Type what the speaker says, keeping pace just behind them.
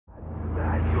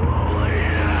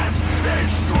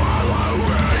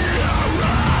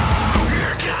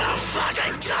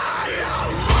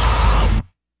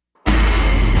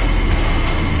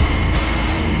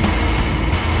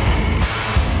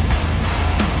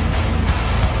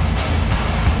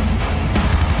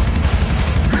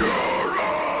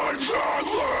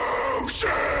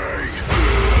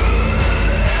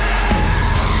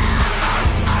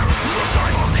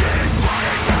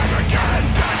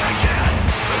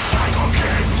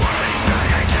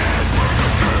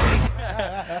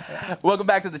Welcome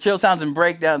back to the Chill Sounds and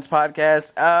Breakdowns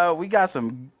podcast. We got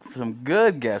some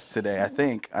good guests today. I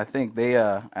think they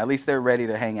at least they're ready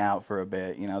to hang out for a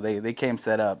bit. You know, they came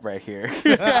set up right here.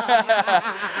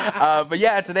 But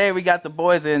yeah, today we got the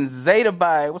boys in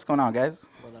Zetabyte. What's going on, guys?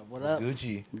 What up?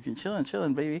 Gucci.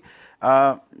 Chilling, baby.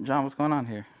 John, what's going on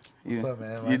here? What's up,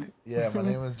 man? My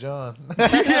name is John.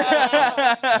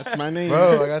 That's my name.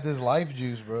 Bro, I got this life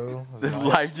juice, bro. This is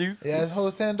life juice? Yeah, this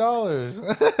whole $10.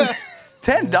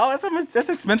 $10? How much? That's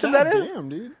expensive. God that is. damn,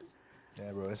 dude.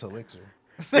 Yeah, bro, it's elixir.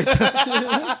 That's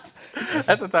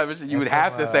the type of shit you would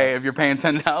have to say if you're paying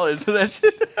 $10 for that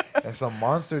shit. That's some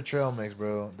monster trail mix,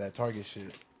 bro. That Target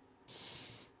shit.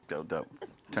 Dope.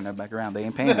 Turn that back around. They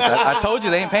ain't paying us. I told you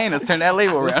they ain't paying us. Turn that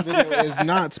label This around. video is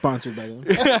not sponsored by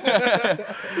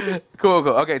them. Cool.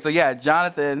 Okay, so yeah,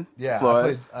 Jonathan Yeah,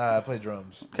 Flores. I play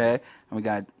drums. Okay, and we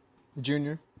got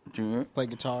Junior, Junior. play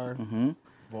guitar,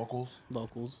 Vocals.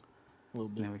 vocals, a little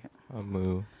bit. There we go.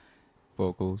 Moo.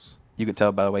 Vocals. You could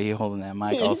tell by the way he holding that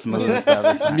mic all smooth and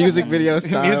stuff. Music video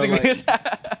style. Music.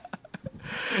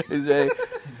 He's ready.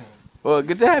 Well,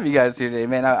 good to have you guys here today,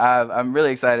 man. I'm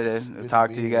really excited to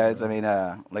talk to you guys. I mean,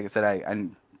 like I said, I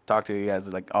talk to you guys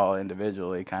like all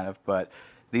individually, kind of, but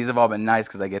these have all been nice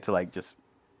because I get to like just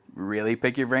really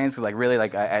pick your brains. Because like really,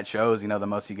 like at shows, you know, the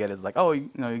most you get is like, oh,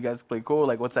 you know, you guys play cool.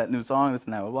 Like, what's that new song? This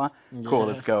and that, blah blah. Cool,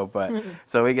 let's go. But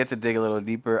so we get to dig a little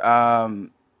deeper.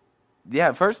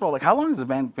 Yeah, first of all, like, how long has the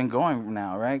band been going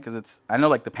now, right? Because I know,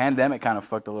 like, the pandemic kind of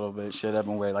fucked a little bit shit up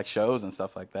and where, like, shows and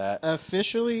stuff like that.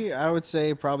 Officially, I would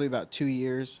say probably about 2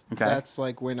 years. Okay. That's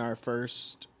like when our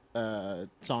first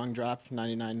song dropped,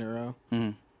 99 Neuro.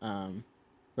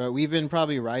 But we've been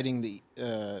probably writing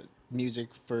the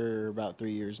music for about 3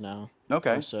 years now.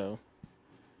 Okay. Or so.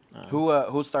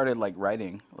 Who started, like,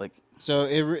 writing? Like, So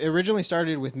it originally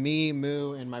started with me,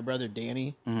 Moo, and my brother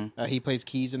Danny. He plays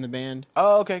keys in the band.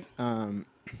 oh, okay.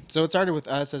 So it started with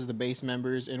us as the bass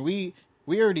members, and we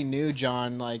already knew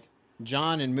John. Like,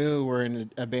 John and Moo were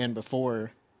in a band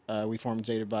before we formed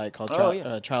Zetabyte called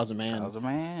Trials of Man. Trials of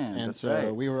Man. And That's so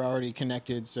right. we were already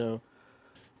connected. So,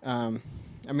 I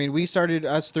mean, we started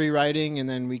us three writing, and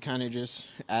then we kind of just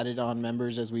added on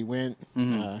members as we went,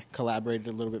 collaborated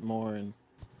a little bit more, and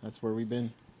that's where we've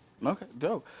been. Okay,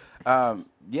 dope.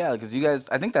 Yeah, because you guys,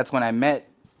 I think that's when I met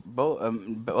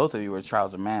both of you were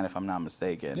Trials of Man, if I'm not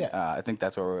mistaken. Yeah. I think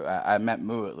that's where I met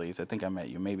Moo at least. I think I met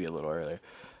you maybe a little earlier.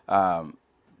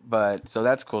 But so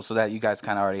that's cool. So that you guys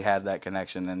kind of already had that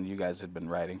connection, and you guys had been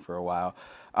writing for a while.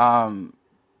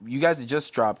 You guys had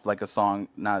just dropped like a song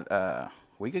not a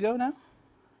week ago now.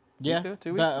 Yeah,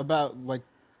 2 weeks? about like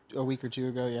a week or two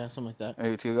ago. Yeah, something like that. A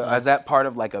week or two ago. Is that part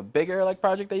of like a bigger like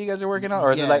project that you guys are working on,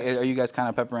 or is it like Yes. are you guys kind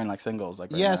of peppering like singles like?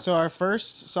 Right Yeah, now? so our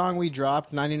first song we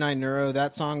dropped, 99 Neuro,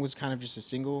 that song was kind of just a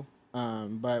single.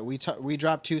 But we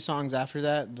dropped 2 songs after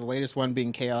that, the latest one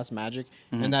being Chaos Magic,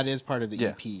 and that is part of the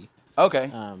EP.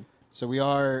 Okay. So we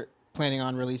are planning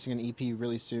on releasing an EP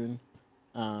really soon,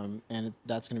 and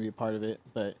that's going to be a part of it.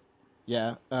 But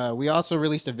yeah, we also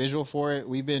released a visual for it.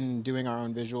 We've been doing our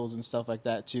own visuals and stuff like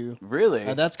that too. Really?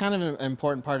 That's kind of an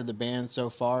important part of the band so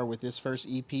far with this first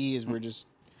EP is we're just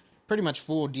pretty much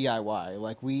full DIY.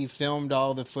 Like, we filmed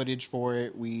all the footage for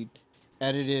it. We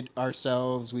edited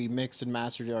ourselves. We mixed and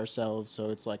mastered it ourselves. So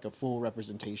it's like a full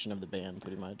representation of the band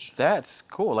pretty much. That's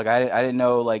cool. Like I didn't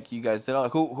know like you guys did all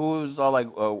who's all like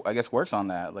I guess works on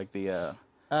that like the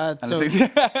So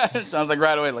sounds like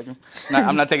right away like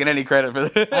I'm not taking any credit for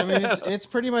this. I mean, it's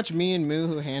pretty much me and Moo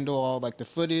who handle all like the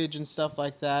footage and stuff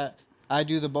like that. I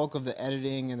do the bulk of the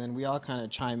editing, and then we all kind of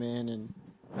chime in and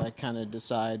like kind of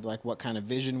decide like what kind of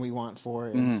vision we want for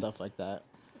it and stuff like that.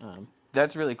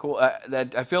 That's really cool.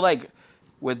 That I feel like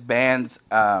with bands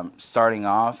starting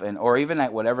off and or even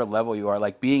at whatever level you are,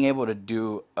 like being able to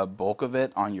do a bulk of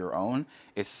it on your own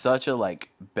is such a like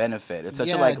benefit. It's such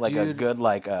a Yeah, like a dude. good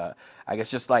like I guess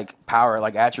just like power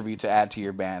like attribute to add to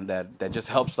your band that just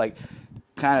helps like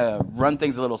kind of run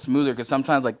things a little smoother because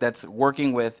sometimes like that's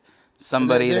working with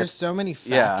somebody There's that's so many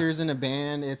factors in a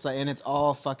band. It's like, and it's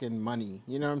all fucking money.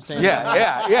 You know what I'm saying?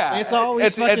 yeah. It's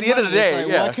always fucking at the end of the money. It's day.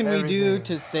 like, Yeah. what can we do Everything.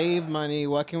 to save money?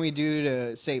 What can we do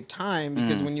to save time?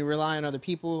 Because when you rely on other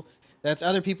people, that's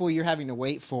other people you're having to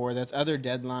wait for. That's other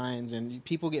deadlines, and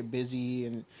people get busy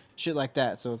and shit like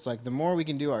that. So it's like the more we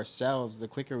can do ourselves, the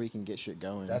quicker we can get shit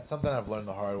going. That's something I've learned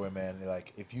the hard way, man.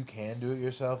 Like, if you can do it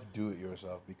yourself, do it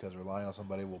yourself, because relying on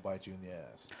somebody will bite you in the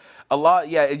ass. A lot,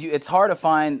 yeah. It's hard to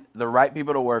find the right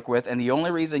people to work with, and the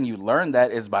only reason you learn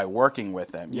that is by working with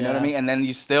them. You know what I Yeah. mean? And then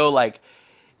you still like,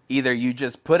 either you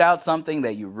just put out something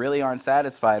that you really aren't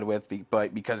satisfied with,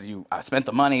 but because you spent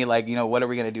the money, like what are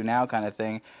we gonna do now, kind of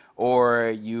thing, or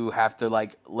you have to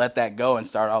like let that go and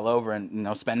start all over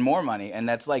and spend more money, and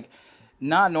that's like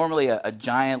not normally a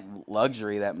giant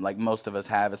luxury that like most of us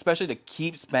have, especially to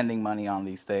keep spending money on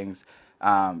these things.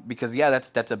 Because yeah,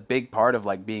 that's a big part of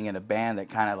like being in a band that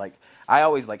kind of like I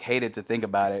always like hated to think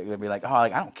about it. It would be like, oh,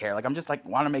 like I don't care, like I'm just like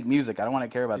want to make music, I don't want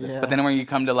to care about this. Yeah. But then when you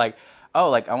come to like, oh,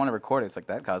 like I want to record it, it's like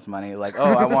that costs money. Like, oh,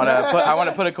 I want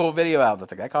to put a cool video out,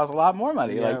 that's like that costs a lot more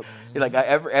money. Yep. Like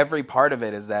every part of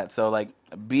it is that. So like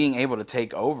being able to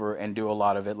take over and do a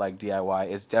lot of it like DIY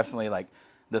is definitely like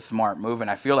the smart move,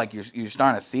 and I feel like you're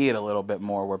starting to see it a little bit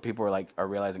more, where people are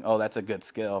realizing, oh, that's a good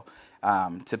skill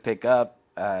to pick up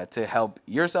to help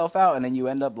yourself out, and then you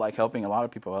end up like helping a lot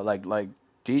of people. Like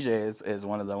DJ is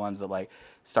one of the ones that like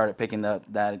started picking up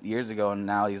that years ago, and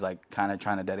now he's like kind of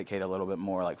trying to dedicate a little bit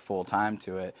more like full time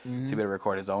to it to be able to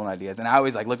record his own ideas. And I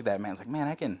always like look at that man, it's like, man,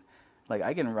 I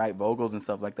can write vocals and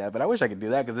stuff like that, but I wish I could do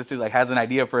that, because this dude like has an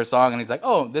idea for a song and he's like,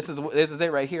 oh, this is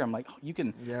it right here. I'm like, oh, you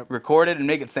can record it and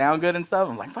make it sound good and stuff.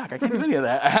 I'm like, fuck, I can't do any of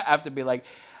that. I have to be like,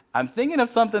 I'm thinking of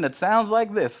something that sounds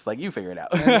like this. Like, you figure it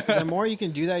out. And the more you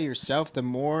can do that yourself, the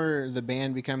more the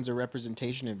band becomes a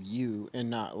representation of you, and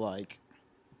not like,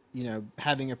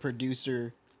 having a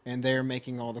producer and they're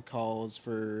making all the calls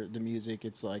for the music.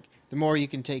 It's like the more you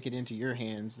can take it into your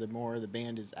hands, the more the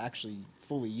band is actually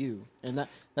fully you. And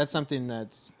that's something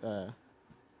that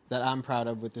I'm proud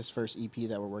of with this first EP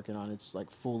that we're working on. It's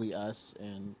like fully us,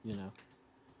 and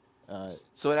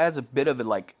so it adds a bit of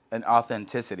like an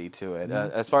authenticity to it,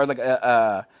 as far as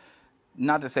like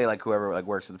not to say like whoever like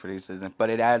works with the producers, but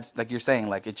it adds, like you're saying,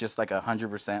 like it's just like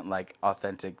 100% like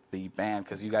authentic the band,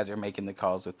 because you guys are making the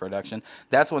calls with production.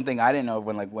 That's one thing I didn't know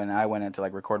when I went into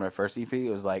like recording my first EP.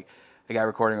 It was like the guy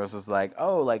recording was just like,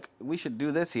 oh, like we should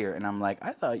do this here, and I'm like,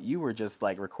 I thought you were just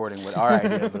like recording what our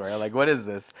ideas were. Like, what is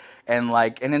this? And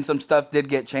then some stuff did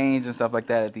get changed and stuff like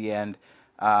that at the end.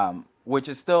 Which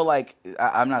is still like,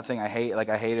 I'm not saying I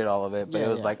hated all of it, but it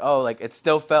was like, oh, like it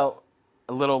still felt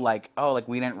a little like, oh, like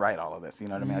we didn't write all of this, you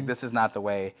know what I mean? Like, this is not the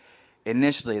way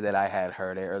initially that I had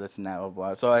heard it, or this and that, blah,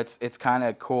 blah. So it's kind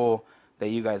of cool that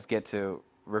you guys get to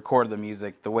record the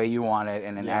music the way you want it,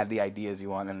 and then add the ideas you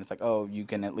want, and it's like, oh, you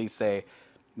can at least say,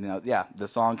 the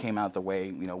song came out the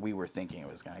way we were thinking it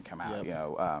was going to come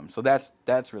out. So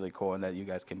that's really cool, and that you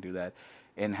guys can do that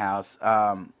in house.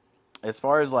 As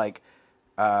far as like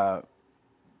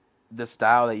the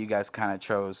style that you guys kind of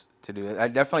chose to do it, I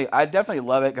definitely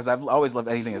love it, because I've always loved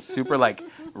anything that's super like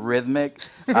rhythmic,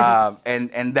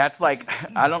 and that's like,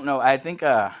 I don't know, I think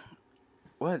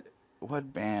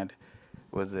what band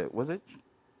was it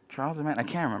Charles and Man? I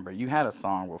can't remember. You had a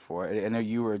song before. I know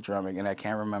you were drumming, and I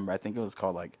can't remember. I think it was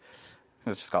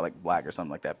just called like Black or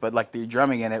something like that. But like the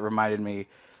drumming in it reminded me.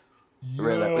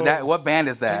 Really, what band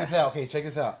is that? Check this out. Okay, check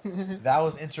this out. That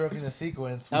was interrupting the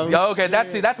sequence. Okay,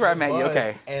 that's where I met you.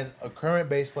 Okay. And a current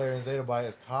bass player in Zetabyte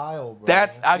is Kyle, bro.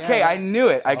 That's okay. Yeah. I knew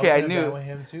it. Okay, I knew. With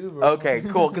him too, bro. Okay,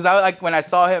 cool. Because I like when I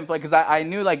saw him play, because I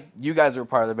knew like you guys were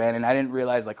part of the band, and I didn't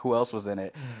realize like who else was in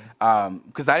it.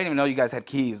 Because I didn't even know you guys had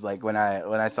keys. Like when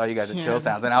I saw you guys at Chill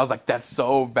Sounds, and I was like, that's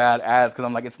so badass. Because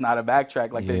I'm like, it's not a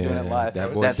backtrack like they're doing it live.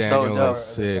 That's Daniel so dope.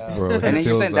 Sick, bro. And then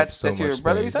you're saying that's your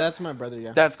brother. You said? That's my brother.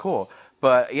 Yeah. That's cool.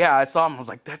 But yeah, I saw him. I was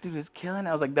like, that dude is killing it.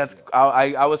 I was like,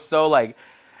 I was so like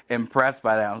impressed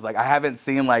by that. I was like, I haven't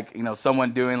seen like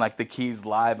someone doing like the keys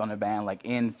live on a band like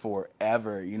in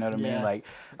forever. You know what I mean? Like,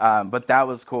 but that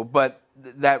was cool. But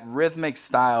that rhythmic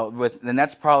style and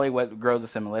that's probably what grows the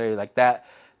similarity. Like that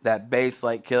bass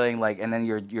like killing, like, and then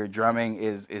your drumming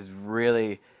is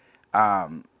really, I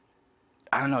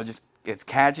don't know, just. It's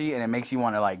catchy, and it makes you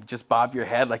want to like just bob your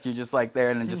head, like you're just like there,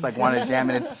 and then just like want to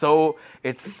jam. And it's so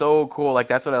cool. Like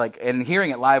that's what I like. And hearing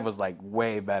it live was like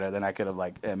way better than I could have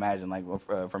like imagined. Like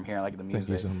from hearing like the music.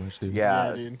 Thank you so much, dude.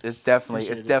 Yeah, dude. It's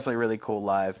definitely really cool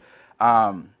live.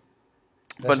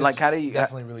 But like, how do you?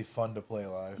 Definitely really fun to play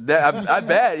live. I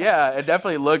bet. Yeah, it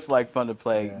definitely looks like fun to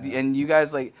play. Yeah. And you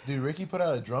guys like. Dude, Ricky put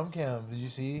out a drum cam. Did you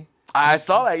see? I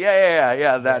saw that.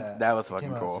 Yeah. That was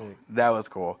fucking cool. That was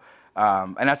cool.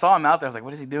 And I saw him out there. I was like,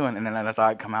 what is he doing? And then I saw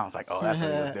it come out. I was like, oh, that's what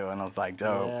he was doing. I was like,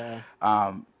 dope.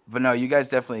 Yeah. But no, you guys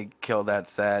definitely killed that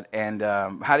set. And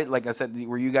how did, like I said,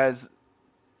 were you guys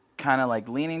kind of like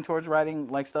leaning towards writing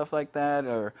like stuff like that?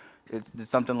 Or it's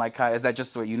something like, is that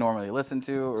just what you normally listen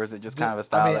to? Or is it just kind of a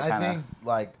style? I think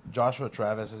like Joshua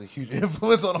Travis is a huge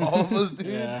influence on all of us, dude.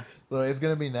 Yeah. So it's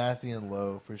going to be Nasty and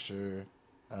Low for sure.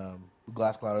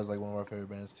 Glass Cloud is like one of our favorite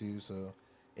bands too. So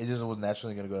it just was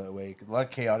naturally going to go that way. A lot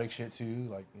of chaotic shit too,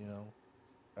 like,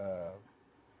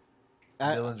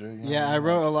 Dillinger. I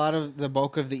wrote a lot of the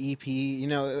bulk of the EP.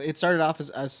 It started off as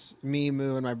us, me,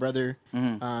 Moo, and my brother.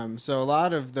 Mm-hmm. So a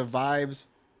lot of the vibes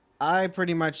I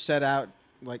pretty much set out,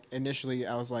 like, initially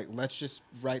I was like, let's just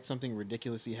write something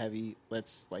ridiculously heavy.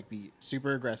 Let's, like, be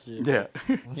super aggressive. Yeah.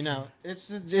 You know, it's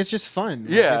just fun.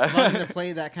 Like, Yeah. it's fun to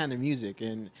play that kind of music,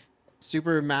 and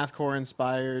super mathcore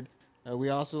inspired. We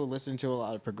also listen to a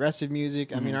lot of progressive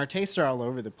music. I mean, our tastes are all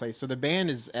over the place. So the band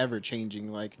is ever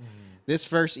changing. Like, this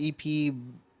first EP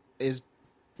is,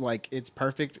 like, it's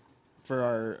perfect for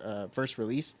our first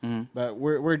release, but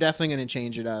we're definitely going to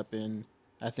change it up, and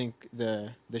I think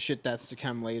the shit that's to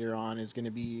come later on is going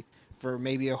to be for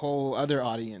maybe a whole other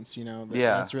audience. You know,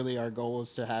 that's really our goal,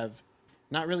 is to have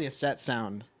not really a set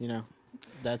sound. You know,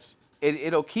 that's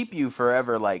It'll keep you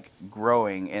forever like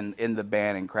growing in the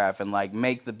band and craft, and like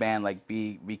make the band like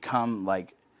become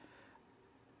like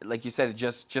you said,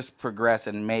 just progress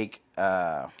and make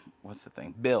what's the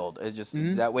thing, build it, just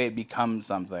that way it becomes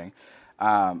something.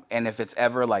 And if it's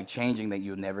ever like changing, that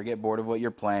you'll never get bored of what you're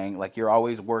playing. Like, you're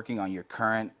always working on your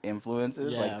current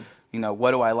influences. Like, Yeah. you know,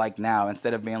 what do I like now,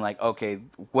 instead of being like, okay,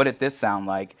 what did this sound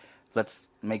like, let's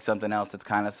make something else that's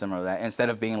kind of similar to that, instead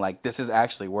of being like, this is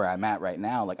actually where I'm at right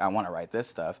now, like I want to write this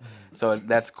stuff. So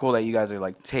that's cool that you guys are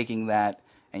like taking that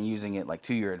and using it like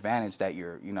to your advantage, that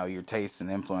your tastes and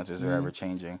influences are ever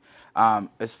changing.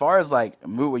 As far as like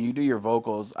mood, when you do your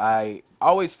vocals, I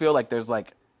always feel like there's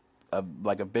like a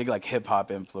big like hip hop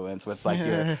influence with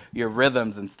like your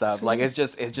rhythms and stuff. Like, it's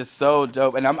just so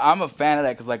dope, and I'm a fan of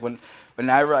that, because like when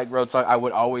I like wrote songs, I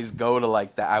would always go to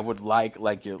like that. I would like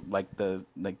the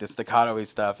staccato-y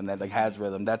stuff, and that like has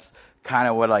rhythm. That's kind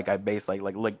of what like I base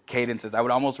like cadences. I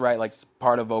would almost write like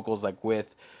part of vocals like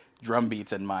with drum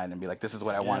beats in mind, and be like, this is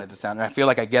what I wanted to sound. And I feel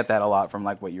like I get that a lot from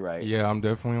like what you write. Yeah, I'm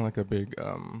definitely like a big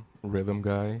rhythm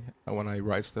guy. When I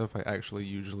write stuff, I actually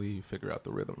usually figure out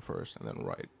the rhythm first and then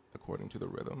write according to the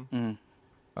rhythm.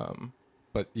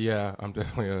 But yeah, I'm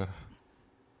definitely a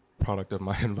product of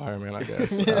my environment, I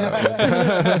guess.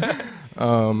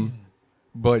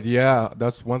 But yeah,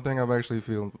 that's one thing I've actually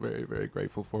feel very, very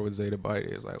grateful for with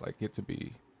Zetabyte, is I like get to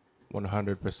be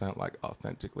 100% like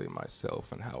authentically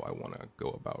myself and how I want to go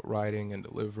about writing and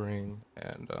delivering.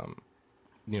 And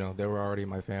you know, they were already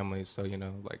my family, so you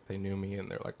know, like they knew me and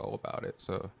they're like all about it.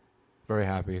 So very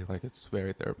happy. Like, it's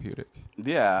very therapeutic.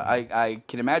 Yeah, I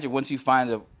can imagine once you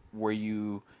find where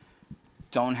you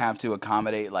don't have to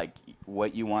accommodate like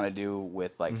what you want to do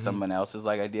with like someone else's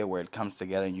like idea, where it comes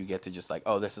together and you get to just like,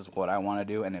 oh, this is what I want to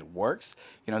do, and it works.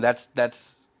 You know,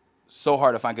 that's so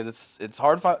hard to find, because it's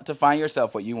hard to find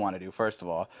yourself what you want to do, first of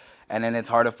all, and then it's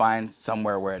hard to find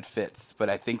somewhere where it fits. But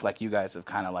I think like you guys have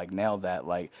kind of like nailed that,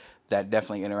 like that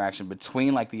definitely interaction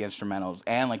between like the instrumentals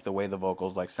and like the way the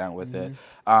vocals like sound with it.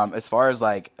 As far as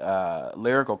like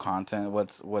lyrical content,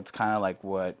 what's kind of like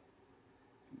what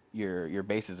your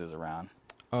basis is around?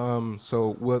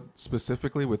 So what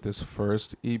specifically with this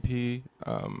first EP,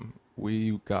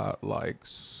 we got like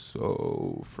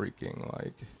so freaking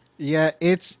like yeah,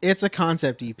 it's a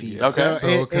concept EP. yeah, Okay.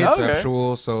 so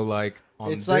conceptual. So like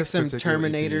on It's like this some particular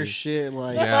Terminator EP, shit.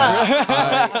 Like,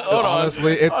 yeah,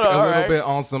 honestly, it's Hold on, a little alright. bit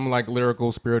on some like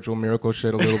lyrical, spiritual, miracle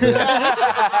shit a little bit,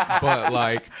 but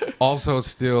like also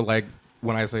still like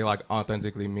when I say like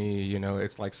authentically me, you know,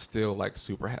 it's like still like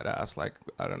super head ass, like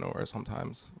I don't know where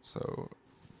sometimes. So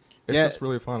it's Yeah. just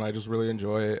really fun. I just really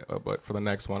enjoy it. But for the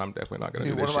next one, I'm definitely not gonna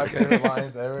Dude, do one this of my shit again. favorite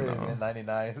lines ever is in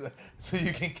 '99. So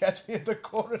you can catch me at the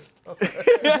corner store.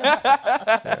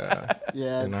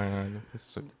 yeah,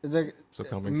 So the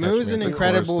come and catch Moo's me an at the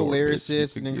incredible corner store, bitch.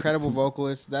 lyricist, You an can get incredible two.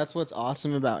 vocalist. That's what's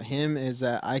awesome about him, is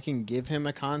that I can give him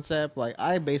a concept. Like,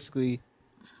 I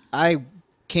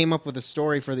came up with a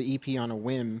story for the EP on a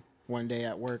whim one day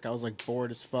at work. I was like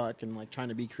bored as fuck and like trying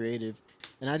to be creative,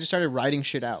 and I just started writing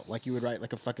shit out like you would write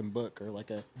like a fucking book or like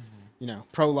a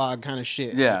prologue kind of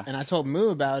shit. Yeah. And I told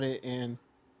Moo about it, and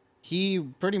he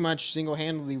pretty much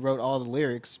single-handedly wrote all the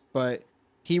lyrics, but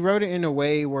he wrote it in a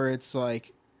way where it's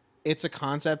like, it's a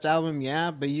concept album,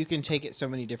 yeah, but you can take it so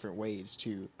many different ways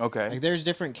too. Okay. Like, there's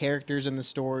different characters in the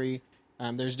story.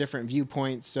 There's different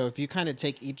viewpoints. So if you kind of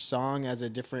take each song as a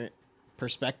different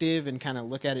perspective and kind of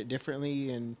look at it differently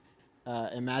and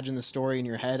imagine the story in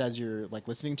your head as you're like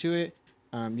listening to it,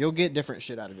 you'll get different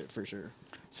shit out of it for sure.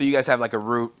 So you guys have like a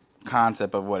root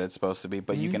concept of what it's supposed to be,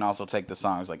 but you can also take the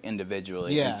songs like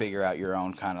individually Yeah. and figure out your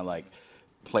own kind of like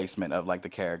placement of like the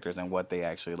characters and what they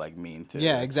actually like mean to.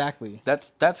 Yeah, exactly.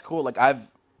 That's cool. Like I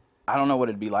don't know what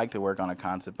it'd be like to work on a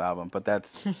concept album, but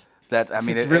that's that. I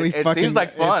mean, It's it, really it fucking. seems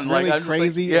like fun. It's really like I'm just like,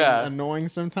 crazy yeah, and annoying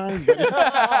sometimes, but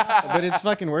but it's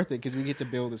fucking worth it because we get to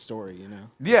build a story, you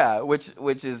know. yeah.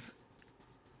 Which is,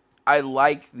 I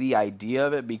like the idea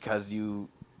of it, because you,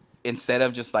 instead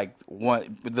of just like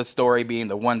the story being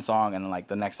the one song and like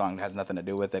the next song has nothing to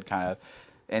do with it, kind of,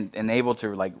 and able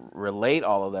to like relate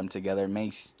all of them together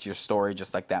makes your story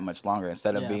just like that much longer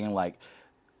instead of being like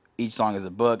each song is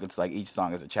a book. It's like each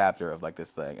song is a chapter of like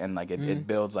this thing, and like it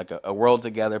builds like a world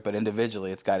together, but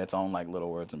individually it's got its own like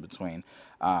little words in between.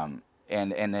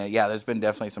 Yeah, there's been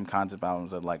definitely some concept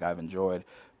albums that like I've enjoyed,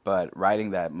 but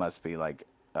writing that must be like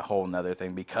a whole nother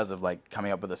thing because of like coming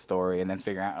up with a story and then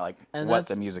figuring out like what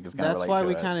the music is going to relate to. That's why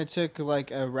we kind of took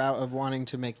like a route of wanting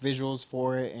to make visuals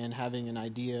for it and having an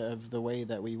idea of the way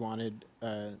that we wanted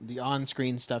the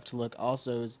on-screen stuff to look.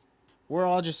 Also, is we're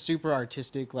all just super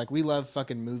artistic. Like we love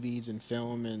fucking movies and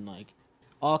film and like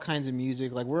all kinds of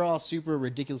music. Like we're all super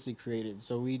ridiculously creative.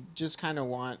 So we just kind of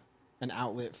want an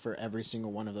outlet for every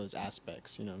single one of those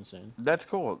aspects. You know what I'm saying? That's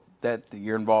cool that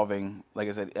you're involving, like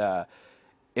I said,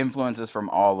 influences from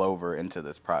all over into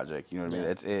this project. You know what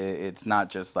I mean? It's not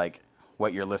just like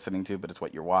what you're listening to, but it's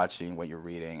what you're watching, what you're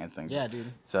reading, and things. Yeah,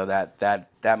 dude. So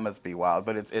that must be wild.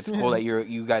 But it's cool that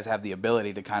you guys have the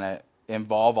ability to kind of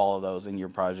involve all of those in your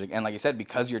project. And like you said,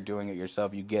 because you're doing it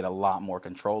yourself, you get a lot more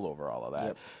control over all of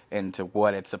that into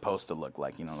what it's supposed to look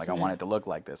like. You know, like I want it to look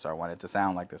like this, or I want it to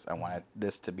sound like this. I want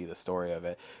this to be the story of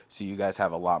it. So you guys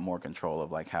have a lot more control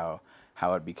of like how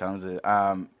it becomes it.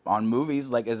 On movies,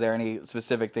 like, is there any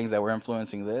specific things that were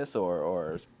influencing this,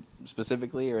 or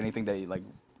specifically, or anything that you like,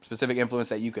 specific influence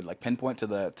that you could like pinpoint to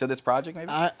this project? Maybe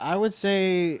I would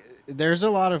say there's a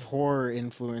lot of horror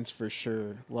influence for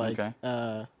sure. Like,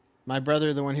 my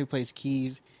brother, the one who plays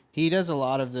keys, he does a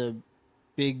lot of the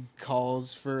big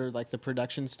calls for like the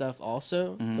production stuff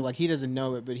also. But, like he doesn't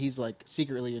know it, but he's like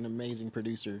secretly an amazing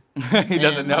producer. He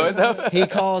doesn't know it though. He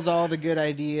calls all the good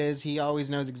ideas. He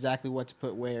always knows exactly what to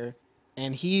put where.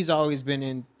 And he's always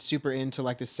been super into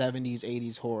like the 70s,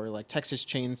 80s horror, like Texas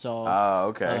Chainsaw. Oh,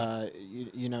 okay.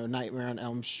 You know, Nightmare on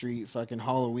Elm Street, fucking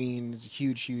Halloween is a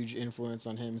huge, huge influence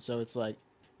on him. So it's like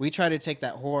we try to take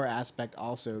that horror aspect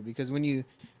also, because when you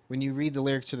read the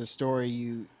lyrics to the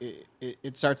story,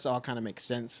 it starts to all kind of make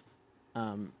sense.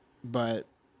 But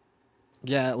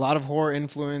yeah, a lot of horror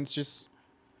influence, just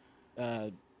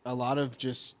a lot of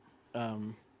just I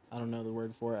don't know the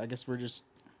word for it. I guess we're just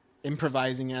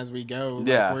improvising as we go.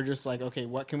 Like, we're just like, okay,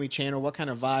 what can we channel? What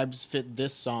kind of vibes fit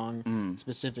this song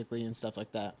specifically and stuff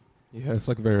like that. Yeah, it's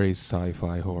like very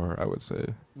sci-fi horror, I would say.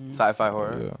 Sci-fi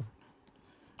horror. Yeah.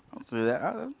 I'll see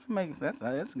that.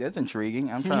 That's intriguing.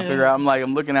 I'm trying to figure out.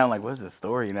 I'm looking at like, what's the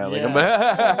story? You know, like I'm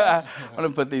gonna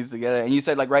put these together. And you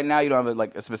said like right now you don't have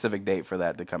like a specific date for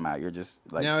that to come out. You're just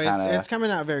like no, it's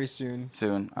coming out very soon.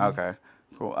 Soon. Okay.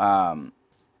 Cool.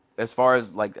 As far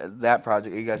as like that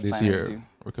project, are you guys this planning year? to do?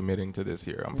 We're committing to this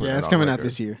year. It's coming out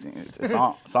this year.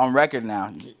 It's on record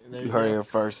now. You heard it here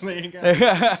first. There you go.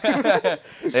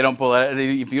 They don't pull it.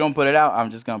 If you don't put it out, I'm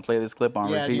just gonna play this clip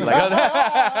on repeat. Dude.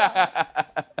 Like,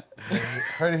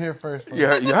 Heard it here first. you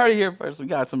heard it here first. We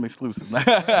got some exclusives. All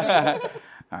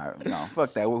right, no,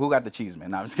 fuck that. Who got the cheese,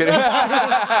 man? No, I'm just kidding.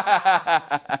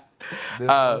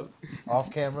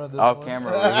 Off camera. Off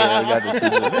camera over here. We got the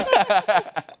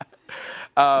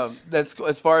cheese. That's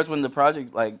as far as when the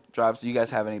project like drops. Do you guys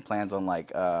have any plans on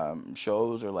like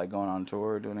shows or like going on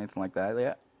tour or doing anything like that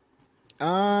yet?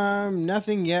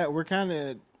 Nothing yet. We're kind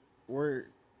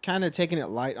of taking it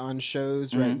light on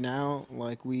shows right now.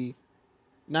 Like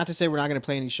not to say we're not going to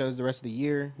play any shows the rest of the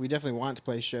year. We definitely want to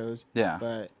play shows. Yeah.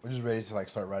 But we're just ready to like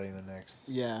start writing the next.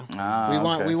 Yeah.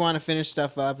 We want to finish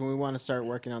stuff up, and we want to start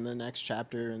working on the next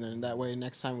chapter, and then that way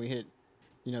next time we hit,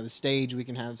 the stage, we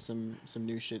can have some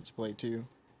new shit to play too.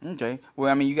 Okay. Well,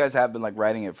 I mean, you guys have been like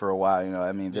writing it for a while,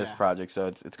 I mean, this project, so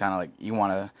it's kind of like you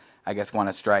want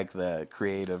to strike the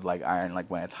creative like iron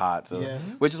like when it's hot. So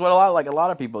which is what a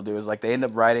lot of people do is like they end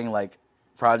up writing like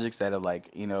projects that are like,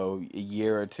 a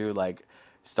year or two like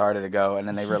started ago, and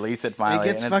then they release it finally.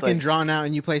 It gets fucking like, drawn out,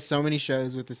 and you play so many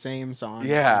shows with the same songs.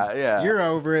 Yeah. You're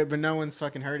over it, but no one's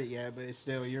fucking heard it yet. But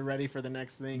still, you're ready for the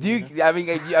next thing. Do you? I mean,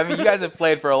 you guys have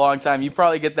played for a long time. You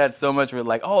probably get that so much with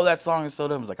like, oh, that song is so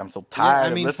dumb. It's like I'm so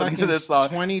tired of listening to this song.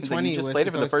 2020 you just played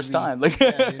it for the first time. Like,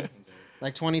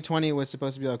 like 2020 was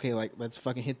supposed to be okay. Like let's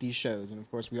fucking hit these shows, and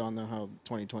of course we all know how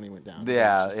 2020 went down.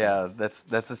 Yeah. That's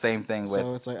the same thing with.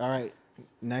 So it's like, all right,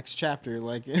 next chapter.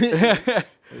 Like.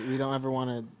 We don't ever want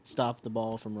to stop the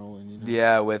ball from rolling,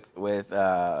 Yeah, with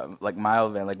like my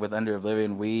event, like with Under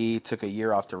Oblivion, we took a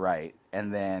year off to write,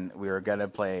 and then we were gonna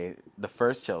play the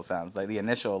first Chill Sounds, like the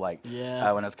initial, like when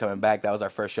I was coming back. That was our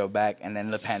first show back, and then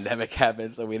the pandemic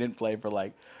happened, so we didn't play for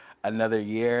like another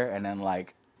year, and then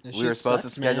like we were supposed to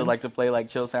schedule like to play like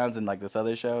Chill Sounds and like this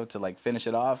other show to like finish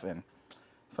it off, and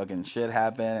fucking shit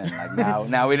happened, and like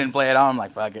now we didn't play it on. I'm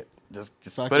like, fuck it. Just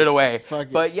put it away.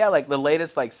 But yeah, like the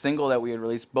latest like single that we had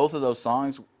released, both of those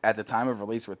songs at the time of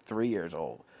release were 3 years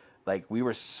old. like we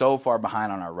were so far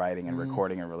behind on our writing and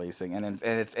recording and releasing, and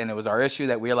it was our issue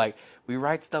that we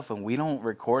write stuff and we don't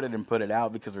record it and put it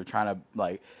out because we're trying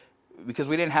to because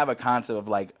we didn't have a concept of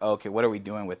like, okay, what are we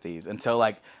doing with these until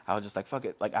like I was just like, fuck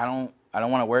it, like I don't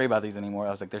want to worry about these anymore.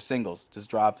 I was like, they're singles, just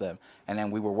drop them. And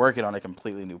then we were working on a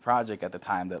completely new project at the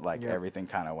time that like everything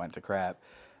kind of went to crap.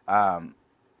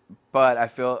 But I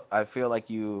feel like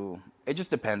it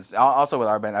just depends. Also with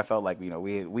our band, I felt like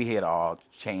we had all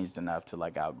changed enough to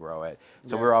like outgrow it.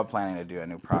 So we're all planning to do a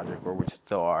new project, or we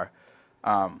still are.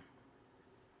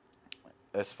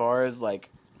 As far as like,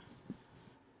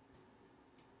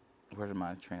 where did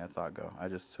my train of thought go? I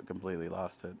just completely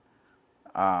lost it.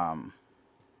 I'm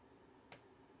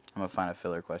gonna find a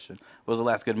filler question. What was the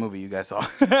last good movie you guys saw?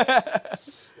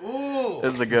 Ooh,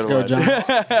 this is a good Let's go, one.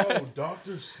 John. bro,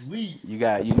 Doctor Sleep. You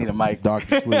need a mic.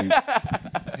 Doctor Sleep.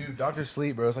 Dude, Doctor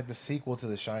Sleep, bro. It's like the sequel to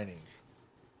The Shining.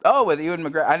 Oh, with Ewan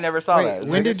McGregor. I never saw that.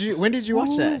 When did you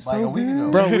watch that? Like a week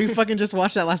ago. Bro, we fucking just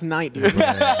watched that last night, dude.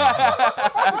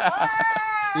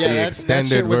 Yeah, The that extended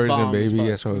shit was version, bomb as baby. fuck.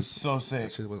 Yeah, so It's so sick.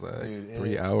 that shit was like Dude,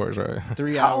 3 hours, right?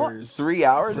 3 How- hours. 3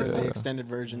 hours? For Yeah. the extended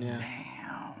version, yeah.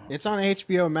 It's on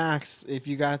HBO Max. If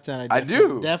you got that, I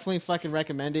do. definitely fucking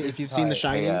recommend it. If you've It's seen The tight.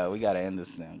 Shining, Hey, we gotta end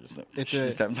this now. Just It's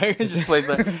a- just play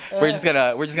some, we're just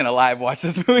gonna live watch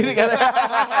this movie together.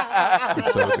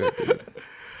 It's so good, dude.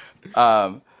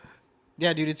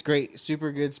 yeah, dude, it's great.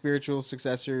 Super good spiritual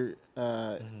successor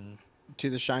to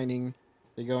The Shining.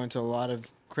 They go into a lot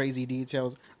of crazy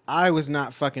details. I was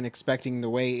not fucking expecting the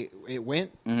way it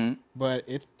went, but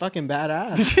it's fucking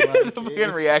badass. Like, The fucking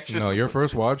it's- reaction. No, your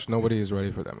first watch, nobody is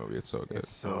ready for that movie. It's so good. It's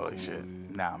so Holy cool, shit!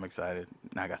 dude. Now I'm excited.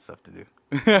 Now I got stuff to do.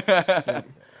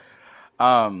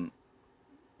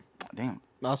 Damn.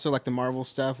 Also, like the Marvel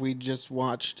stuff, we just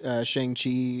watched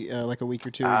Shang-Chi like a week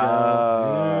or two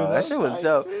ago. That shit was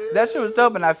dope. That shit was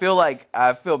dope, and I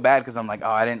feel bad because I'm like,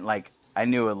 I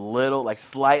knew a little, like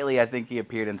slightly. I think he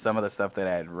appeared in some of the stuff that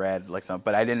I had read,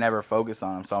 but I didn't ever focus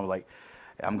on him. So I was like,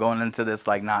 I'm going into this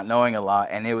like not knowing a lot,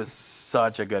 and it was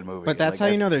such a good movie. But that's how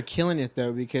you know they're killing it,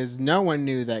 though, because no one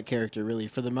knew that character, really.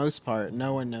 For the most part,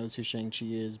 no one knows who Shang-Chi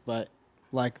is. But,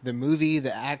 like, the movie,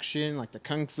 the action, like, the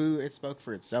kung fu, it spoke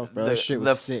for itself, bro. That shit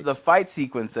was sick. The fight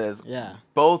sequences, Yeah.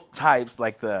 both types,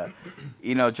 like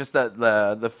just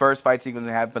the first fight sequence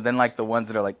they have, but then like the ones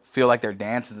that are like feel like they're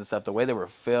dances and stuff. The way they were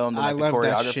filmed, and I like, the love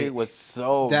that choreography shit. was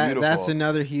so beautiful. That's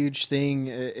another huge thing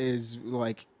is,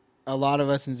 like, a lot of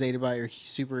us in Zetabyte are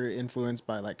super influenced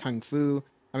by, like, kung fu.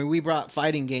 I mean, we brought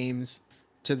fighting games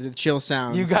to the chill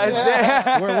sounds. You guys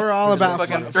did. We're all about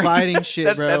fucking screen. fighting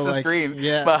shit, bro. That's a like, screen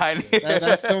yeah, behind you.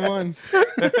 that's the one.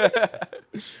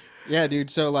 Yeah, dude.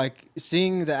 So like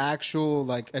seeing the actual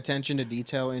like attention to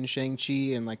detail in Shang-Chi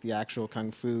and like the actual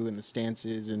kung fu and the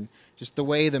stances and just the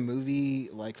way the movie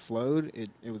like flowed,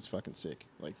 it was fucking sick.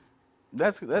 Like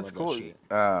That's that cool. shit.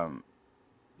 I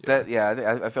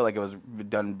feel like it was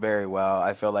done very well.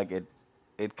 I feel like it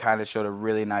kind of showed a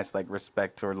really nice like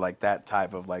respect toward like that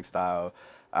type of like style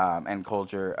and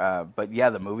culture. But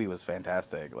yeah, the movie was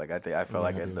fantastic. Like I feel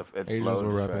like it Asians flowed.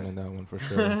 were repping in that one for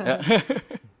sure.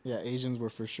 yeah, Asians were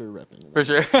for sure repping. For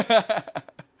sure.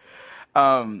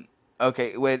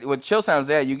 Okay, with Chill Sounds,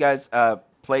 yeah, you guys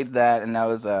played that, and that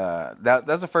was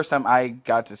the first time I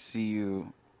got to see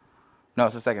you. No,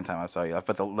 it's the second time I saw you,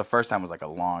 but the first time was like a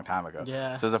long time ago.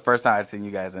 Yeah. So it was the first time I'd seen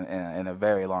you guys in a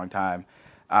very long time.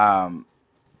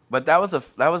 But that was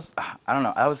I don't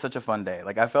know, that was such a fun day.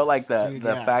 Like I felt like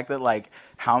the fact that like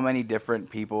how many different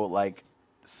people like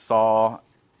saw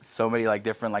so many like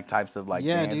different like types of like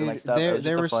bands and like stuff.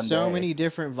 There were so day. many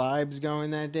different vibes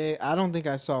going that day. I don't think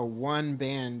I saw one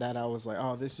band that I was like,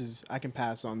 oh, I can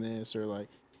pass on this, or like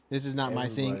this is not my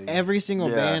thing. Everybody. Every single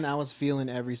band, I was feeling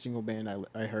every single band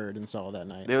I heard and saw that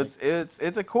night.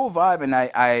 It's a cool vibe, and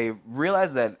I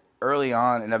realized that early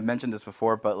on, and I've mentioned this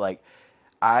before, but like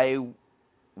I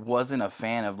wasn't a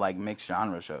fan of like mixed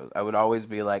genre shows. I would always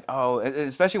be like, oh,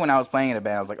 especially when I was playing in a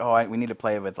band, I was like, oh, we need to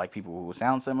play with like people who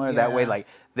sound similar. That way, like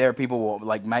their people will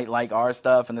like might like our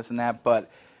stuff and this and that. But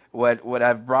what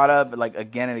I've brought up like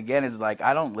again and again is like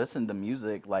I don't listen to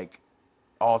music like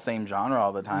all same genre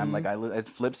all the time. Like it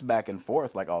flips back and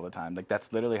forth like all the time. Like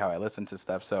that's literally how I listen to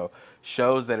stuff. So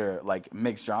shows that are like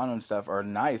mixed genre and stuff are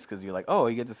nice because you're like, oh,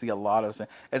 you get to see a lot of,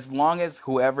 as long as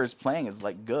whoever's playing is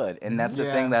like good. And that's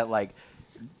the thing that like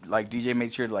DJ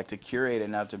made sure to like to curate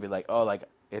enough to be like, oh, like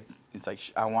it's like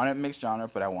I want it mixed genre,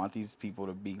 but I want these people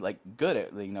to be like good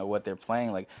at what they're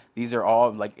playing. Like these are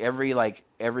all like every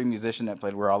musician that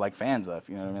played, we're all like fans of.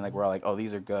 You know what I mean? Like we're all like, oh,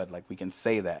 these are good. Like we can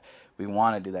say that, we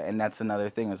want to do that, and that's another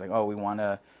thing. It's like, oh, we want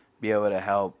to be able to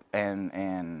help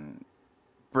and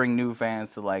bring new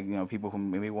fans to like people who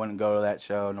maybe wouldn't go to that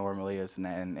show normally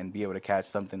and be able to catch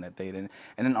something that they didn't.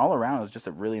 And then all around it was just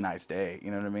a really nice day.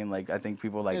 You know what I mean? Like I think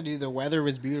people like yeah, dude, the weather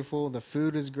was beautiful, the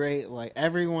food was great, like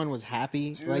everyone was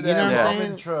happy. Dude, like that what I'm ramen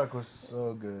saying? truck was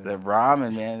so good. the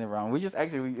ramen, man, the ramen. We just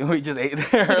ate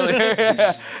there earlier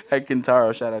at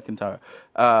Kintaro. Shout out Kintaro.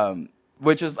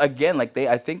 Which is again like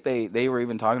I think they were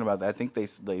even talking about that. I think they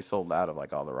sold out of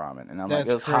like all the ramen, and I'm like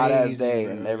That's it was hot as crazy, day,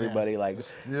 bro, and yeah. everybody like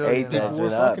Still ate getting that out. shit People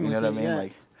were up. fucking You know with what I it, mean? yeah.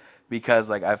 Like because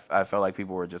like I felt like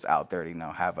people were just out there to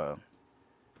have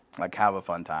a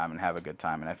fun time and have a good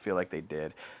time, and I feel like they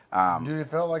did. Dude, it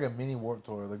felt like a mini Warped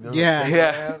Tour. Like there was Yeah. a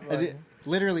Yeah. ramp, I like, did,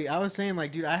 literally, I was saying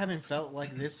like, dude, I haven't felt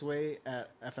like this way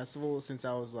at a festival since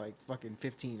I was like fucking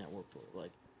 15 at Warped Tour. Like,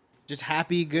 just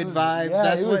happy, good vibes. yeah,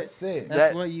 That's it was what. sick.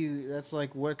 That's what you. That's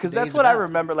like what. Because Because that's what I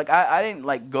remember. Like I didn't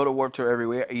like go to Warped Tour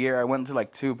every year. I went to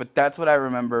like 2, but that's what I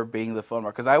remember being the fun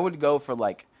part. Because I would go for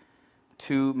like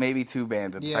maybe 2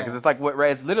 bands at the time. Because Yeah. it's like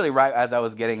it's literally right as I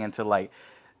was getting into like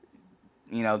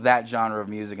that genre of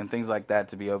music and things like that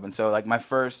to be open. So like my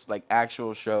first like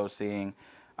actual show seeing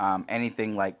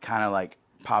anything like kind of like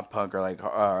pop punk or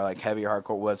like heavy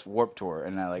hardcore was Warped Tour,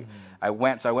 and I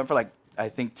went for like I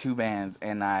think 2 bands,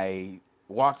 and I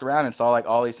walked around and saw like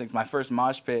all these things. My first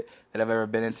mosh pit that I've ever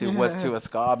been into was to a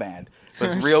ska band. It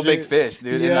was Real Big Shit. Fish,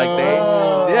 dude. And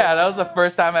Yo. that was the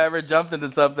first time I ever jumped into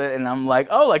something, and I'm like,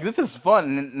 oh, like this is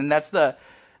fun, and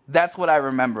that's what I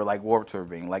remember like Warped Tour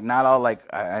being like. Not all like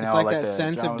I know It's like that the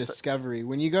sense of genres- discovery.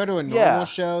 When you go to a normal Yeah.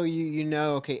 show, you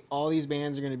know, okay, all these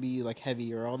bands are gonna be like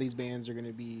heavy, or all these bands are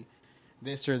gonna be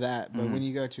this or that. But when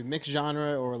you go to mixed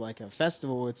genre or like a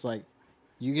festival, it's like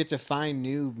you get to find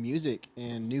new music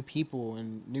and new people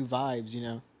and new vibes. You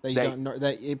know that you That- don't know,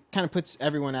 that it kind of puts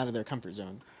everyone out of their comfort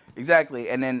zone. Exactly,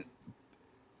 and then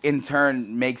in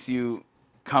turn makes you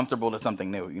comfortable to something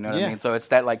new. You know what I Yeah. mean? So it's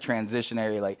that like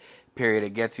transitionary like period.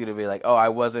 It gets you to be like, oh, I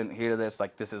wasn't here to this.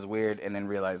 Like this is weird, and then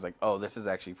realize like, oh, this is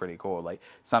actually pretty cool. Like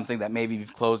something that maybe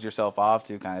you've closed yourself off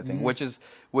to, kind of thing. Which is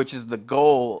the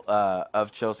goal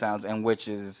of Chill Sounds, and which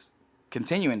is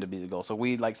continuing to be the goal. So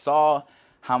we like saw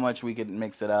how much we could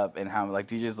mix it up, and how like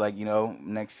DJs like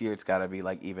next year it's got to be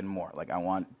like even more. Like I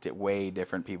want way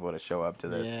different people to show up to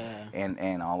this, Yeah.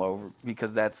 and all over,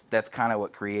 because that's kind of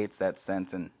what creates that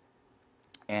sense,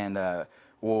 and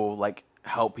will like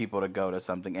help people to go to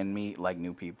something and meet like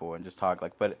new people and just talk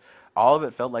like. But all of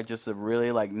it felt like just a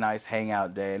really like nice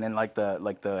hangout day, and then like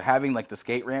the having like the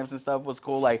skate ramps and stuff was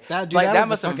cool. Like That that was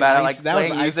must the have been fucking bad. Like ice- that was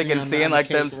playing the music icing and on seeing the like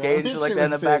them cake, bro. skating That shit like shit that in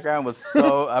the was sick. background was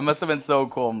so. I must have been so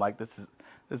cool. I'm like, this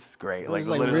is great. It was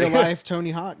like literally. real life Tony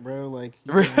Hawk, bro. Like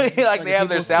you Really? know, Like, fucking they have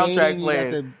their people soundtrack skating, you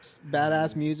playing. got the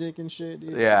badass music and shit,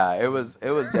 dude. Yeah, it was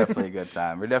definitely a good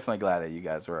time. We're definitely glad that you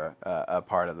guys were a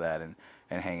part of that and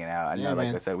hanging out. I know, Yeah, like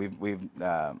man. I said, we've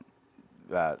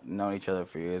known each other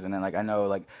for years, and then like I know,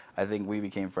 like I think we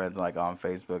became friends like on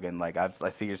Facebook, and like I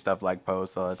see your stuff like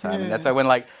posts all the time, and that's why when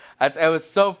like it was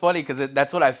so funny because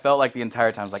that's what I felt like the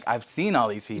entire time. It's like I've seen all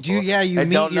these people. Dude, yeah, you and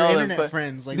meet don't your know them, internet but-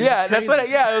 friends. Like, yeah, that's what.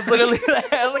 crazy. Yeah, it was literally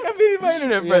I was like I'm meeting my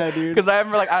internet Yeah, friend, dude. because I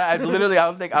remember like I literally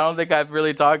I don't think I've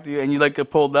really talked to you, and you like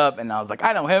pulled up, and I was like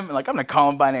I know him, and like I'm gonna call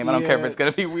him by name. I don't care if Yeah. it's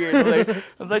gonna be weird. I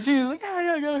was like, geez, like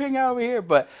yeah, go hang out over here.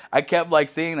 But I kept like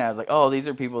seeing that. I was like, oh, these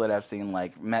are people that I've seen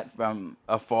like met from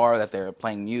afar, that they're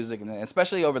playing music, and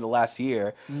especially over the last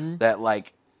year, that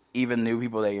like even new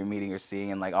people that you're meeting or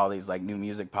seeing, and like all these like new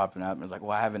music popping up, and it's like,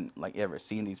 well, I haven't like ever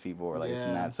seen these people or like seen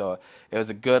Yeah. that. So it was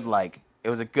a good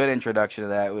introduction to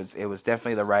that. It was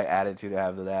definitely the right attitude to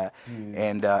have to that. Dude.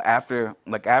 And after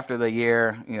the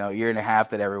year and a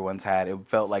half that everyone's had, it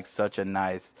felt like such a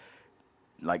nice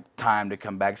like time to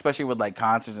come back, especially with like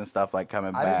concerts and stuff like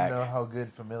coming I back. didn't know how good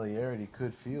familiarity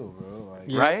could feel, bro.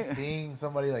 Like, Right? seeing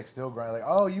somebody like still grind, like,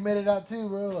 oh, you made it out too,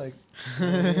 bro. Like,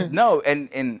 No,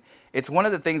 and it's one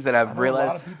of the things that I I've know realized.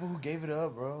 a lot of people who gave it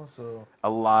up, bro. So A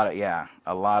lot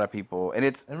of people, and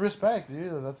it's and respect,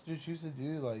 dude. That's what you choose to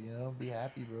do. Like, be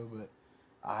happy, bro. But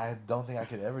I don't think I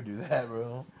could ever do that,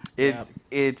 bro.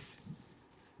 it's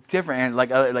different, and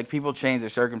like people change their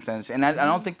circumstances, and I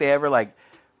don't think they ever like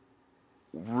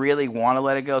really want to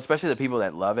let it go, especially the people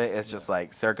that love it. It's just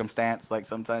like circumstance. Like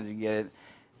sometimes you get it,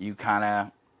 you kind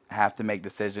of have to make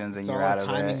decisions, and It's you're all a out of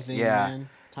timing it. thing, Yeah, man.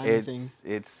 Timing thing.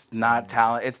 it's not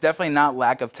talent. It's definitely not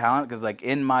lack of talent, because like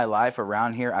in my life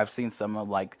around here, I've seen some of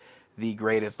like the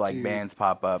greatest like Dude. bands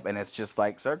pop up, and it's just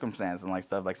like circumstance and like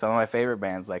stuff. Like some of my favorite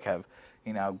bands like have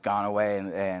gone away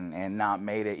and not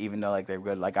made it, even though like they're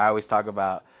good. Like I always talk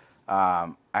about. I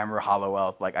remember Hollow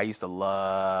Elf. Like I used to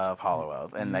love Hollow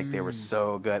Elf, and like they were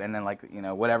so good. And then like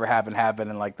whatever happened,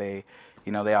 and like they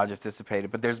all just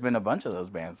dissipated. But there's been a bunch of those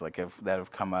bands like that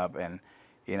have come up, and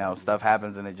you know, stuff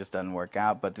happens and it just doesn't work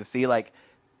out. But to see like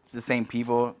it's the same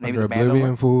people, maybe Under the band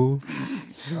Oblivion, fool.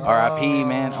 R.I.P.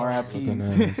 man, Fucking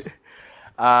R.I.P.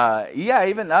 ass. Yeah,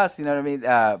 even us, you know what I mean.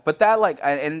 But that like,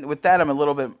 and with that, I'm a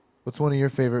little bit What's one of your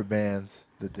favorite bands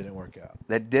that didn't work out?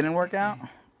 that didn't work out.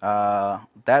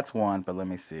 That's one, but let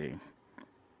me see.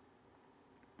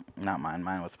 Not mine.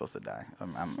 Mine was supposed to die. I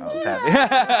was happy.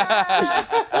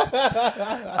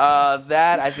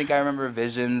 That I think I remember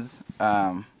Visions,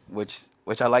 which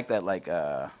I like that like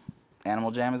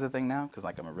Animal Jam is a thing now because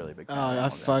like I'm a really big fan of Animal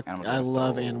Jam. Animal Jam I is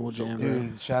love so, Animal so Jam, good. bro.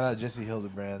 Dude, shout out Jesse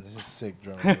Hildebrand. This is sick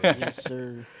drummer. Bro. Yes,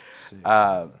 sir. Sick.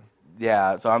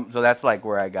 Yeah, so that's like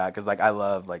where I got because like I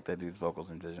love like that dude's vocals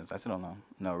and Visions. I still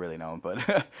don't really know him,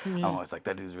 but I'm always like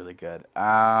that dude's really good.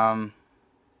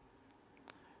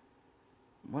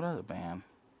 What other band?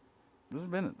 There's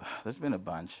been a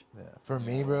bunch. Yeah. For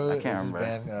me, bro, I it's can't this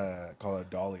remember. band called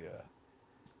Adalia.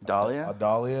 Dahlia?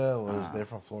 Adalia was they're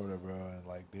from Florida, bro, and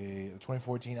like the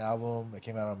 2014 album it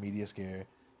came out on Media Scare. It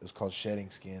was called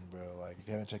Shedding Skin, bro. Like if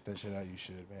you haven't checked that shit out, you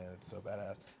should, man. It's so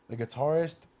badass. The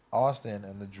guitarist Austin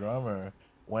and the drummer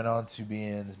went on to be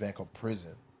in this band called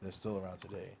Prison. They're still around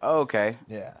today. Oh, okay.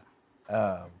 Yeah.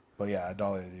 But yeah,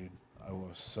 Adalia, dude. I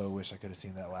was so wish I could have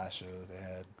seen that last show that they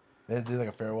had. They did like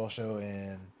a farewell show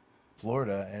in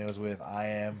Florida, and it was with I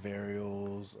Am,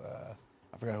 Varials.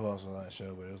 I forgot who else was on that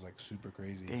show, but it was like super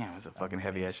crazy. Damn, it's a fucking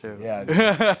heavy ass show. Yeah, dude,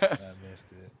 I missed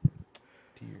it.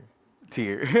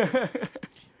 Tear.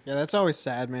 Yeah, that's always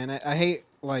sad, man. I hate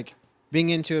like being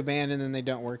into a band and then they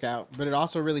don't work out, but it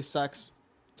also really sucks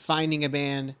finding a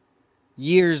band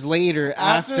years later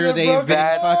After after they they've broke been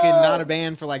up. fucking not a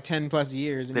band for like 10 plus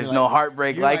years. And There's you're no like,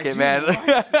 heartbreak you're like it, "Dude, man.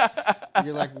 what?"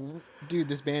 You're like, dude,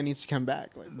 this band needs to come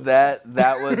back. Like, that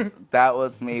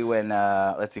was me when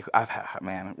let's see, I've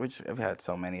had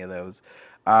so many of those.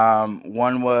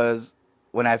 One was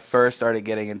when I first started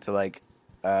getting into like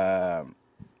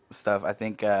stuff. I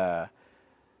think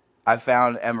I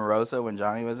found Emerosa when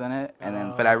Johnny was in it, and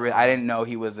then but I didn't know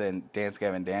he was in Dance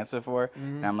Gavin Dance before,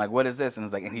 and I'm like, what is this? And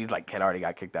it's like, and he's like had already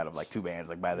got kicked out of like 2 bands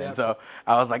like by then, Yep. so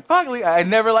I was like, fuck, I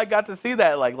never like got to see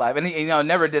that like live, and he,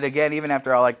 never did again, even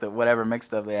after all like the whatever mixed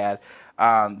stuff they had.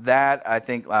 That I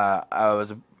think I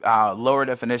was Lower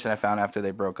Definition I found after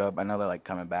they broke up. I know they're like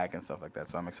coming back and stuff like that,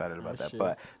 so I'm excited about that. shit.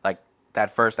 But like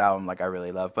that first album, like I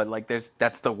really love. But like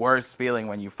that's the worst feeling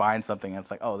when you find something and it's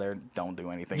like, oh, they don't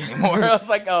do anything anymore. I was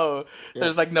like, oh,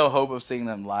 there's like no hope of seeing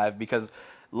them live because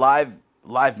live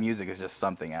music is just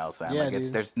something else, man. Yeah, Like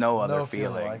dude. there's no other No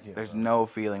feeling feeling. like it, There's bro. no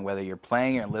feeling whether you're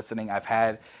playing or listening. I've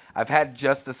had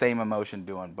just the same emotion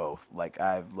doing both. Like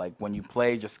when you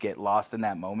play, just get lost in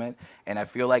that moment, and I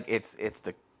feel like it's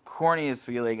the corniest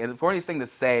feeling and the corniest thing to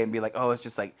say and be like, oh, it's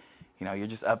just like, you're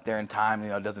just up there in time,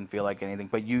 it doesn't feel like anything.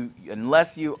 But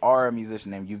unless you are a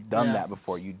musician and you've done that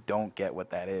before, you don't get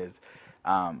what that is.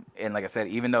 And like I said,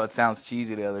 even though it sounds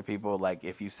cheesy to other people, like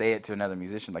if you say it to another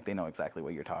musician, like they know exactly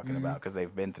what you're talking about because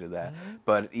they've been through that.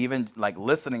 But even like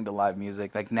listening to live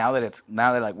music, like now that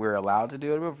like we're allowed to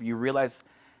do it, you realize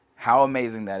how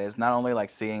amazing that is. Not only like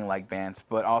seeing like bands,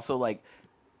 but also like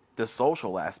the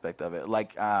social aspect of it.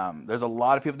 Like there's a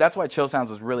lot of people. That's why Chill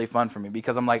Sounds was really fun for me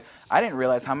because I'm like, I didn't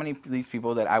realize how many of these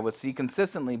people that I would see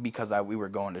consistently because we were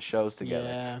going to shows together.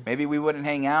 Yeah. Maybe we wouldn't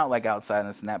hang out like outside and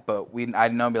this and that, but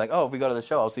I'd know and be like, oh, if we go to the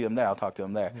show, I'll see them there. I'll talk to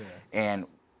them there. Yeah. And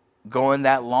going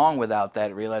that long without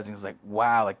that, realizing it's like,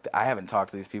 wow, like I haven't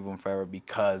talked to these people in forever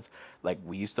because like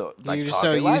we used to like you're just talk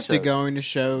so at live used to shows. going to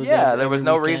shows. Yeah, there was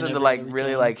no every reason weekend, to every like other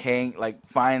really weekend. like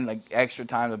find like extra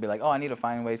time to be like, oh, I need to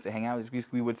find ways to hang out.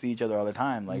 We would see each other all the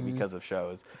time, like because of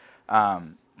shows.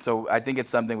 So I think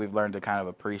it's something we've learned to kind of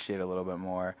appreciate a little bit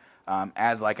more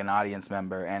as like an audience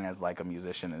member and as like a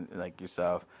musician like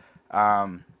yourself.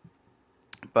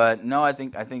 But no, I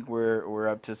think we're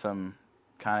up to some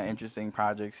kind of interesting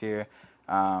projects here.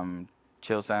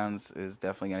 Chill Sounds is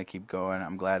definitely gonna keep going.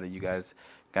 I'm glad that you guys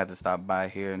got to stop by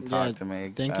here and talk to me.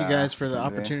 Thank you guys for the today.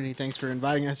 opportunity. Thanks for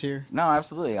inviting us here. No,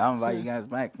 absolutely. I'll invite you guys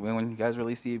back. When you guys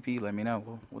release the EP, let me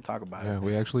know. We'll talk about Yeah, it.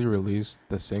 we actually released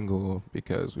the single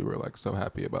because we were like so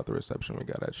happy about the reception we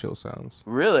got at Chill Sounds.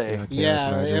 Really? Chaos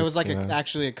Yeah, Magic, it was like yeah.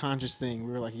 actually a conscious thing.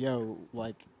 We were like, yo,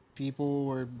 like people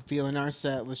were feeling our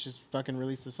set. Let's just fucking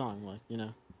release the song. Like,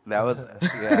 That was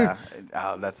yeah.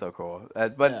 Oh, that's so cool.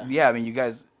 But yeah, I mean, you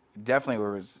guys definitely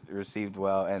were received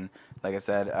well, and like I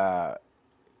said,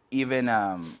 even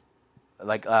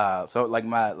so like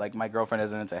my girlfriend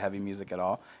isn't into heavy music at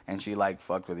all, and she like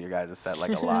fucked with your guys' set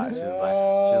like a lot. She's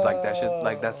like that's just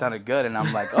like that sounded good, and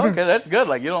I'm like, okay, that's good.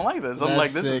 Like you don't like this? I'm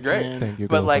like, That's this is sick, great. man. Thank you,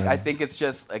 But like I girlfriend. think it's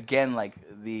just again like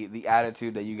the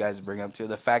attitude that you guys bring up to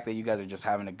the fact that you guys are just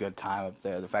having a good time up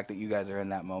there, the fact that you guys are in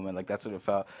that moment, like that's what it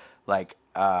felt like.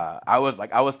 I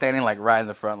was standing like right in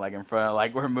the front, like in front of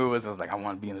like where Moo was. I was like, I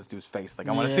want to be in this dude's face, like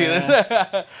I want to see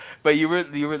this. But you were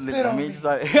I mean, just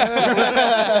like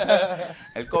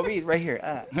it's gonna be right here.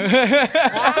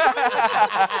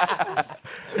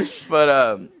 But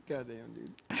Goddamn,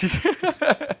 dude.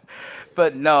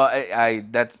 but no,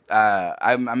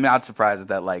 I'm not surprised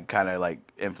that like kind of like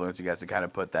influenced you guys to kind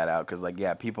of put that out, because like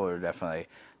yeah, people are definitely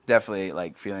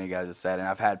like feeling you guys' set, and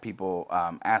I've had people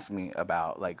ask me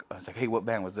about like, I was like, hey, what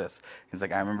band was this? He's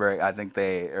like, I remember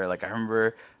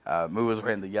Moo was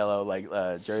wearing the yellow like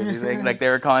jersey thing, like they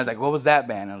were calling, like, what was that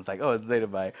band? And I was like, oh, it's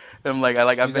Zetabyte. And I'm like,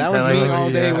 I've been that was me all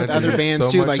day with other bands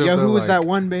so too. Like, yo, who was like, that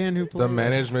one band who played? The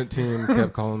management team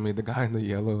kept calling me the guy in the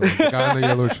yellow, like, the guy in the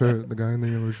yellow shirt, the guy in the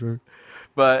yellow shirt.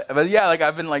 But yeah, like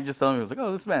I've been like just telling people, like,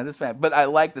 oh, this band. But I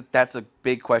like that. That's a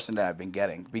big question that I've been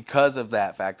getting because of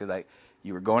that factor. Like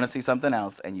you were going to see something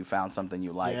else and you found something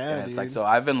you liked, and it's dude. like, so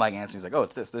I've been like answering, like, oh,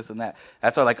 it's this, and that.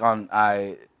 That's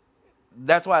why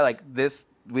that's why like this.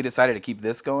 We decided to keep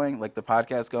this going, like the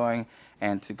podcast going,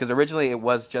 and because originally it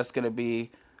was just gonna be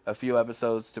a few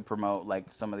episodes to promote like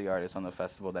some of the artists on the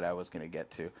festival that I was gonna get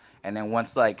to, and then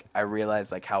once like I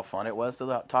realized like how fun it was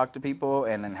to talk to people,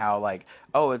 and then how like,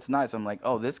 oh, it's nice. I'm like,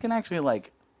 oh, this can actually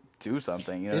like do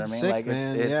something, you know It's what I mean? sick, Like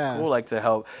man. it's Yeah. cool, like to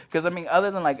help, because I mean,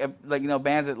 other than like you know,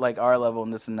 bands at like our level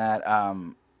and this and that,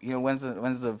 you know, when's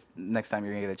the next time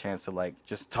you're gonna get a chance to like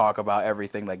just talk about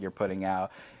everything like you're putting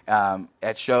out?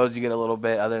 At shows you get a little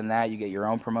bit. Other than that, you get your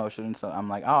own promotion. So I'm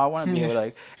like, oh, I want to be able to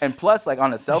like, and plus like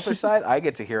on the selfish side, I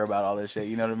get to hear about all this shit.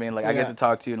 You know what I mean? Like I get to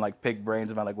talk to you and like pick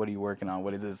brains about like, what are you working on?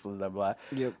 What is this? Blah blah.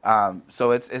 Yep.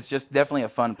 So it's just definitely a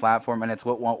fun platform, and it's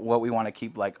what we want to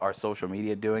keep like our social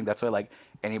media doing. That's why like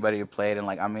anybody who played, and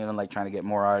like I'm even like trying to get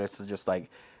more artists to just like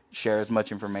share as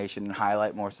much information and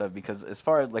highlight more stuff, because as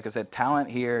far as like I said, talent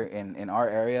here in our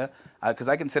area, because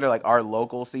I consider like our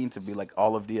local scene to be like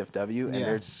all of DFW, and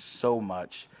there's so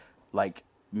much like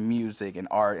music and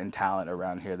art and talent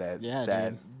around here that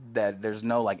there's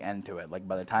no like end to it. Like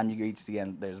by the time you reach the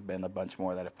end, there's been a bunch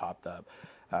more that have popped up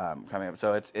coming up.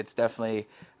 So it's definitely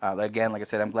again, like I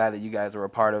said, I'm glad that you guys were a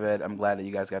part of it. I'm glad that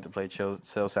you guys got to play Chill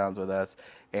Sounds with us,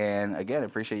 and again,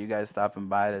 appreciate you guys stopping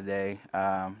by today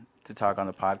to talk on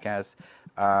the podcast.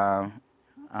 I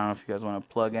don't know if you guys want to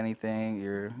plug anything,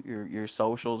 your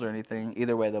socials or anything.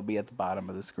 Either way, they'll be at the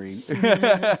bottom of the screen.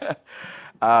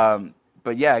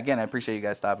 But yeah, again, I appreciate you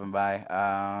guys stopping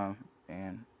by.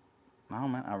 And oh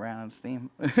man, I ran out of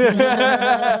steam.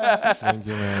 Thank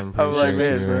you, man. Appreciate like,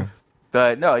 man, you. bro.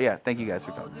 But no, yeah, thank you guys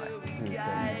for coming by. Dude, thank you.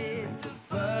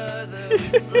 Why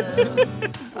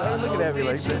are you looking at me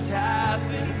like this?